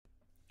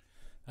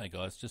Hey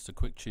guys, just a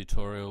quick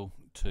tutorial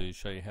to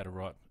show you how to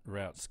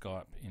route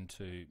Skype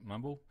into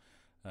Mumble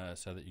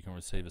so that you can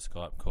receive a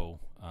Skype call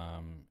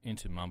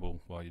into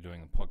Mumble while you're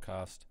doing the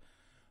podcast,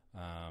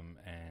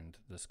 and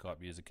the Skype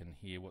user can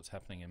hear what's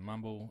happening in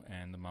Mumble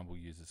and the Mumble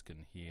users can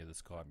hear the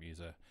Skype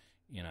user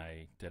in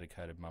a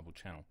dedicated Mumble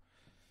channel.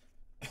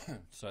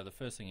 So the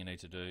first thing you need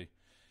to do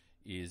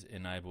is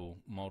enable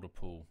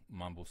multiple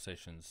Mumble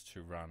sessions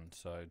to run.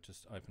 So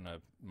just open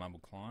a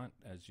Mumble client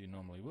as you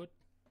normally would.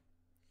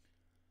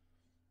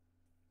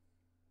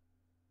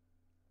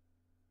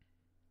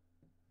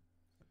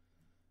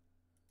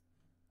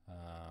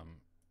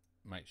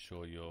 Make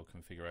sure your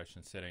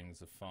configuration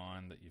settings are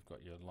fine, that you've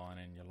got your line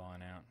in, your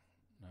line out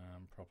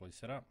properly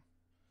set up,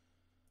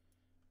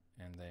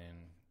 and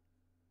then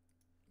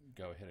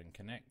go ahead and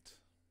connect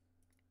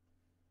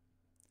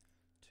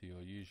to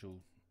your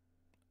usual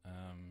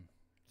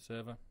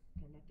server.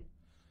 Connected.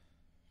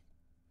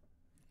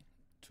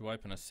 To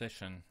open a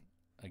session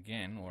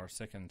again, or a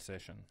second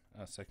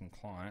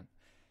client,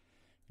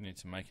 you need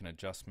to make an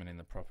adjustment in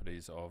the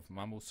properties of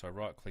Mumble. So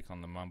right click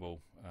on the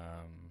Mumble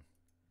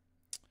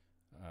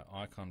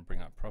icon,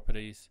 bring up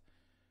properties.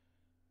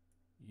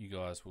 You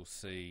guys will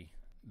see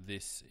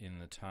this in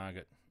the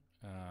target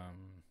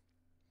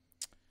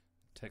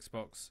text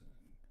box.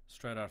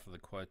 Straight after the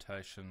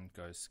quotation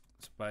goes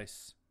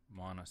space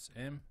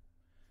 -m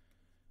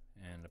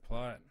and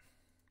apply it.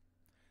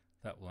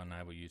 That will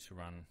enable you to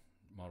run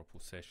multiple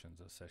sessions,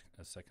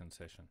 a second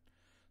session.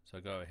 So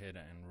go ahead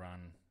and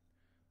run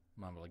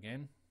Mumble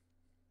again.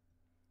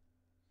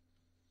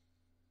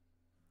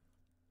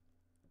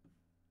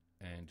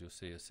 And you'll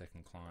see a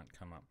second client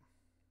come up.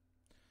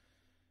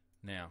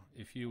 Now,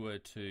 if you were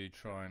to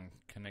try and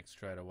connect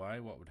straight away,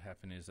 what would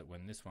happen is that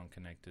when this one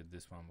connected,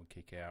 this one would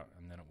kick out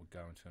and then it would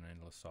go into an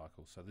endless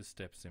cycle. So this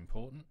step is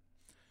important.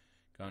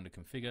 Go into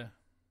Configure,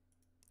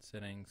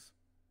 Settings,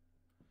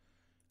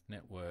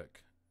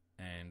 Network,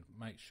 and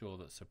make sure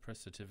that Suppress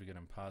Certificate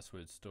and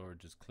Password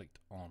Storage is clicked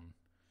on.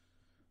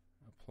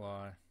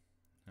 Apply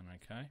and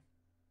OK.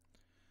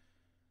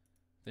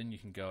 Then you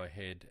can go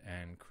ahead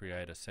and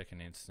create a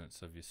second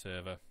instance of your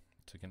server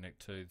to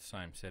connect to. The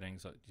same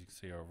settings, like you can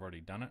see I've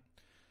already done it.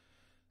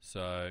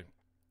 So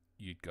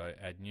you'd go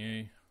Add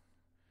New,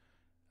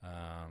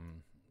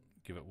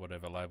 give it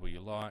whatever label you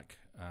like,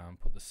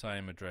 put the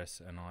same address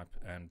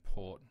and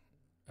port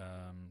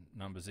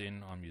numbers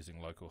in. I'm using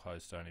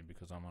localhost only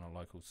because I'm on a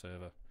local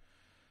server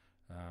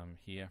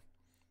here.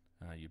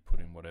 You put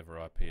in whatever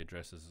IP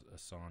address is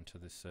assigned to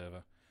this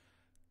server.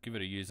 Give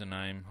it a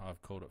username.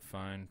 I've called it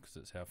phone because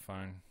it's our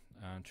phone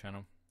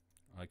channel.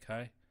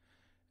 Okay,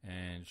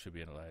 and should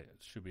be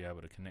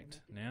able to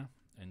connect now.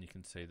 And you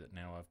can see that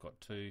now I've got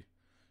two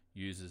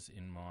users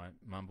in my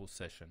Mumble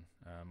session,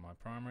 my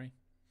primary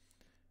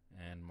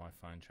and my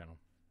phone channel.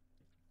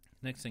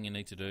 Next thing you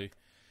need to do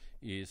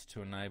is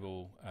to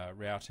enable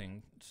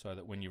routing so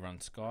that when you run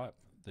Skype,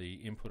 the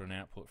input and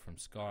output from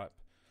Skype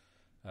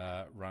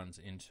runs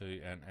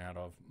into and out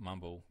of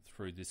Mumble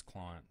through this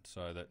client,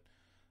 so that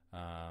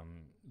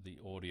the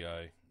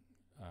audio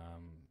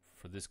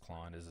for this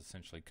client is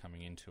essentially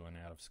coming into and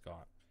out of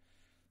Skype.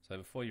 So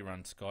before you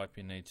run Skype,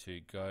 you need to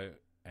go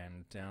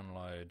and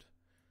download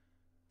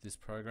this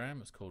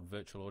program. It's called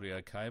Virtual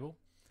Audio Cable.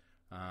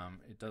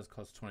 It does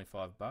cost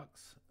 $25,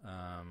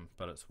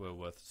 but it's well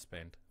worth the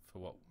spend for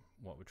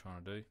what we're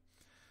trying to do.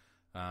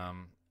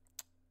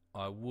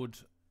 I would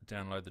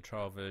download the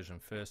trial version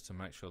first to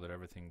make sure that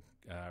everything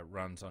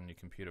runs on your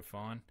computer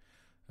fine.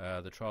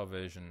 The trial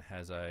version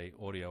has a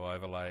audio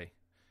overlay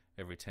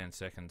every 10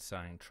 seconds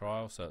saying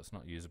trial, so it's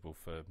not usable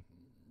for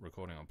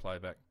recording on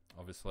playback,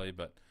 obviously,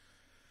 but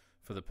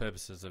for the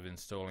purposes of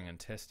installing and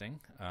testing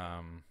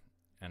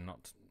and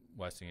not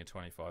wasting your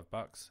 $25,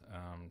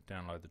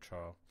 download the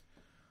trial.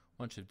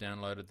 Once you've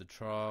downloaded the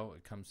trial,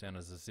 it comes down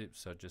as a zip,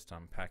 so just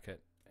unpack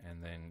it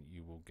and then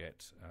you will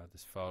get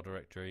this file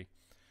directory.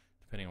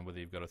 Depending on whether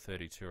you've got a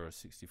 32 or a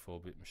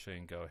 64-bit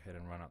machine, go ahead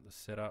and run up the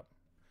setup.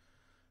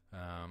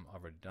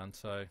 I've already done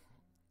so,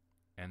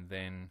 and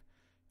then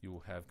you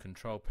will have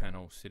Control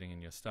Panel sitting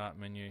in your Start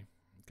menu.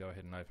 Go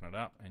ahead and open it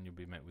up and you'll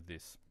be met with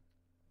this.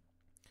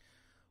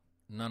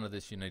 None of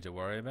this you need to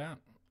worry about.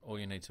 All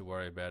you need to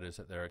worry about is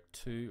that there are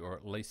two, or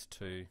at least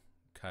two,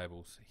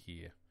 cables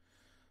here.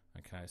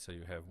 Okay, so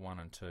you have 1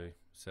 and 2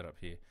 set up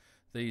here.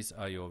 These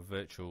are your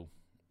virtual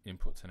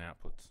inputs and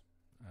outputs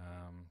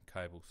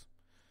cables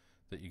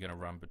that you're going to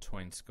run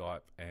between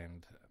Skype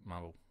and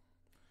Mumble.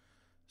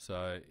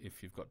 So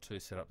if you've got 2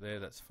 set up there,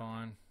 that's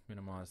fine.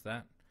 Minimize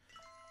that.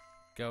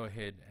 Go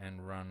ahead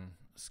and run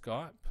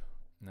Skype.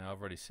 Now I've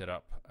already set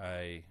up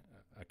a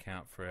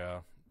account for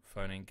our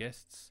phone-in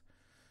guests,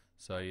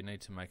 so you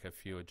need to make a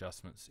few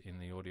adjustments in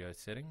the audio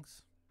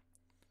settings.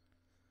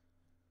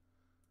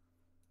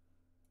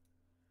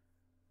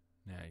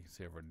 Now you can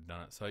see I've already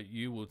done it. So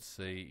you will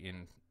see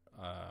in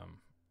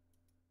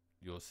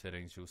your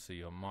settings, you'll see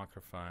your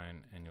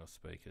microphone and your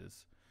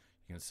speakers.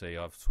 You can see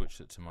I've switched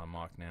it to my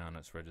mic now and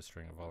it's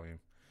registering a volume.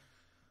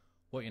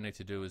 What you need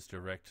to do is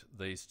direct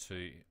these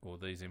two, or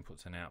these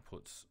inputs and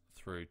outputs,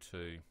 through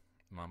to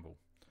Mumble.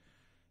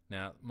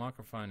 Now,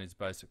 microphone is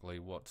basically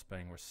what's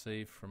being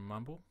received from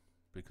Mumble,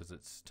 because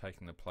it's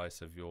taking the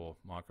place of your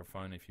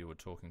microphone if you were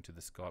talking to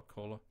the Skype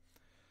caller.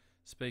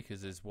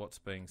 Speakers is what's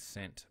being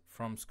sent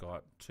from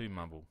Skype to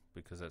Mumble,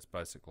 because that's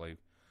basically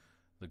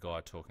the guy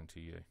talking to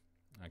you.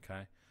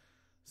 Okay,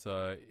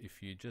 so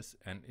if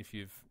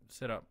you've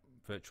set up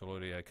virtual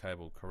audio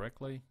cable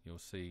correctly, you'll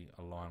see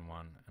a line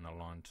 1 and a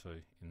line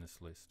 2 in this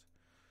list.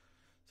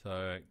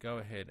 So go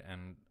ahead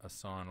and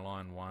assign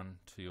line 1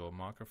 to your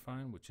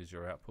microphone, which is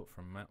your output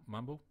from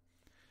Mumble,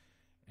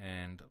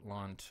 and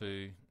line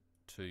 2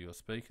 to your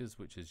speakers,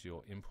 which is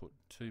your input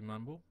to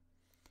Mumble.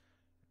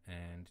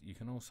 And you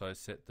can also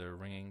set the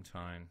ringing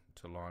tone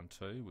to line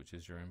 2, which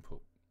is your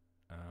input,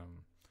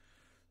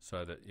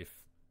 so that if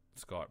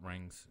Skype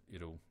rings,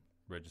 it'll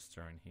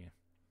register in here.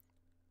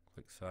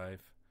 Click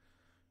save.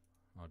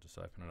 I'll just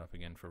open it up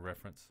again for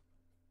reference.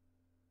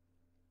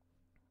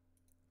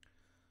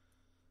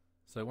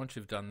 So once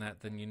you've done that,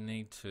 then you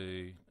need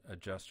to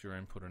adjust your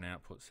input and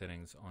output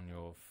settings on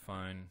your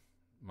phone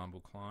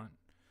Mumble client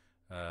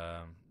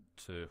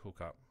to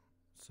hook up.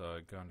 So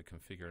go into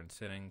configure and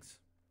settings.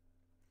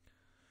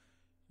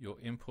 Your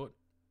input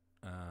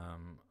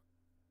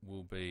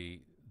will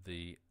be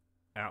the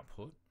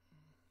output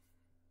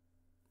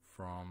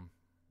from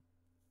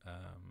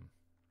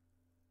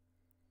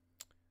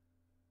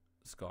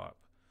Skype.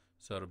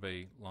 So it'll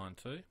be line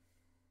 2.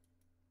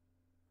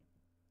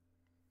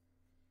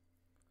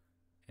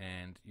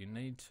 And you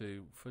need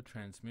to, for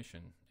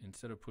transmission,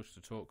 instead of push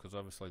to talk, because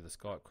obviously the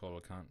Skype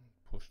caller can't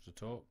push to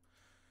talk,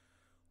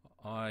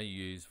 I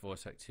use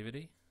voice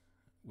activity,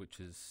 which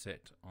is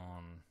set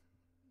on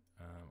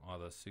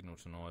either signal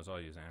to noise. I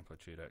use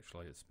amplitude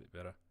actually, it's a bit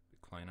better, a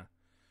bit cleaner.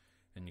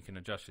 And you can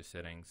adjust your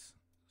settings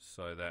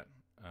so that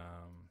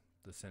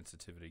the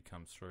sensitivity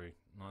comes through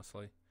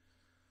nicely.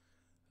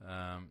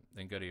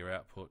 Then go to your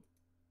output,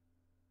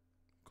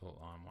 call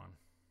it line 1.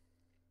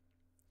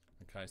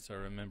 Okay, so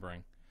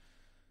remembering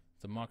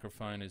the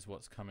microphone is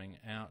what's coming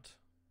out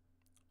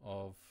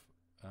of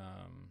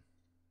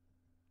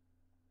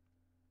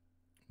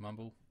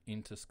Mumble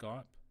into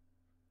Skype.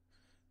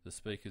 The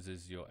speakers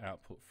is your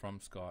output from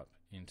Skype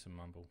into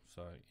Mumble.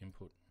 So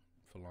input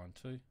for line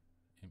 2,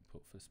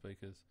 input for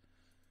speakers,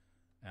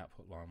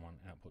 output line 1,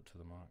 output to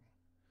the mic.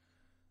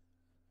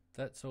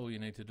 That's all you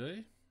need to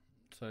do.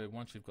 So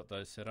once you've got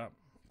those set up,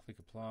 click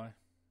apply,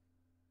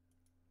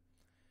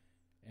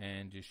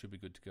 and you should be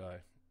good to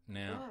go.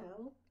 Now,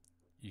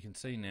 you can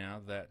see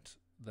now that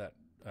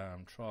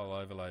trial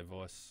overlay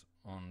voice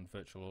on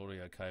virtual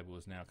audio cable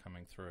is now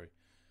coming through.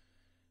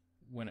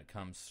 When it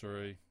comes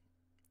through,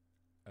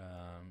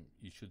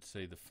 you should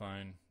see the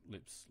phone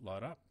lips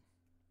light up.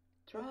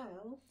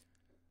 Trial.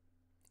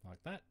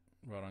 Like that,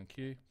 right on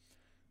cue,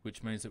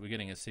 which means that we're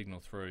getting a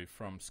signal through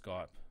from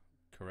Skype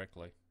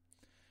correctly.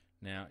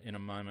 Now, in a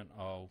moment,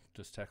 I'll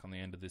just tack on the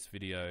end of this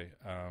video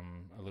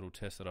a little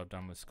test that I've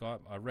done with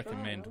Skype. I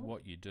recommend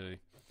what you do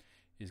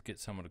is get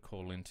someone to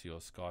call into your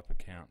Skype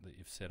account that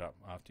you've set up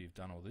after you've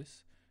done all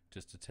this,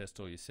 just to test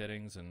all your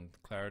settings and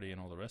clarity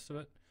and all the rest of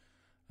it.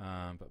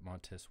 But my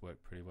test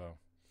worked pretty well.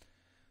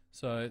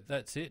 So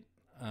that's it.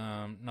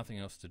 Nothing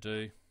else to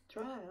do.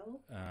 Trial.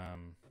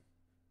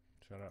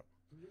 Shut up.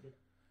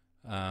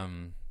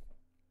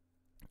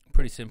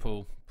 Pretty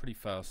simple, pretty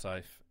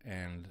fail-safe,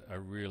 and a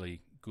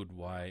really good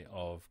way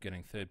of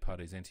getting third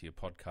parties into your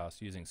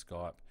podcast using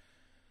Skype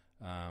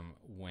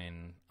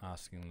when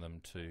asking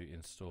them to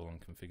install and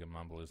configure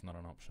Mumble is not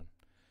an option.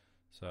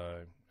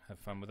 So have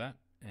fun with that,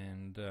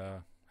 and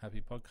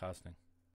happy podcasting.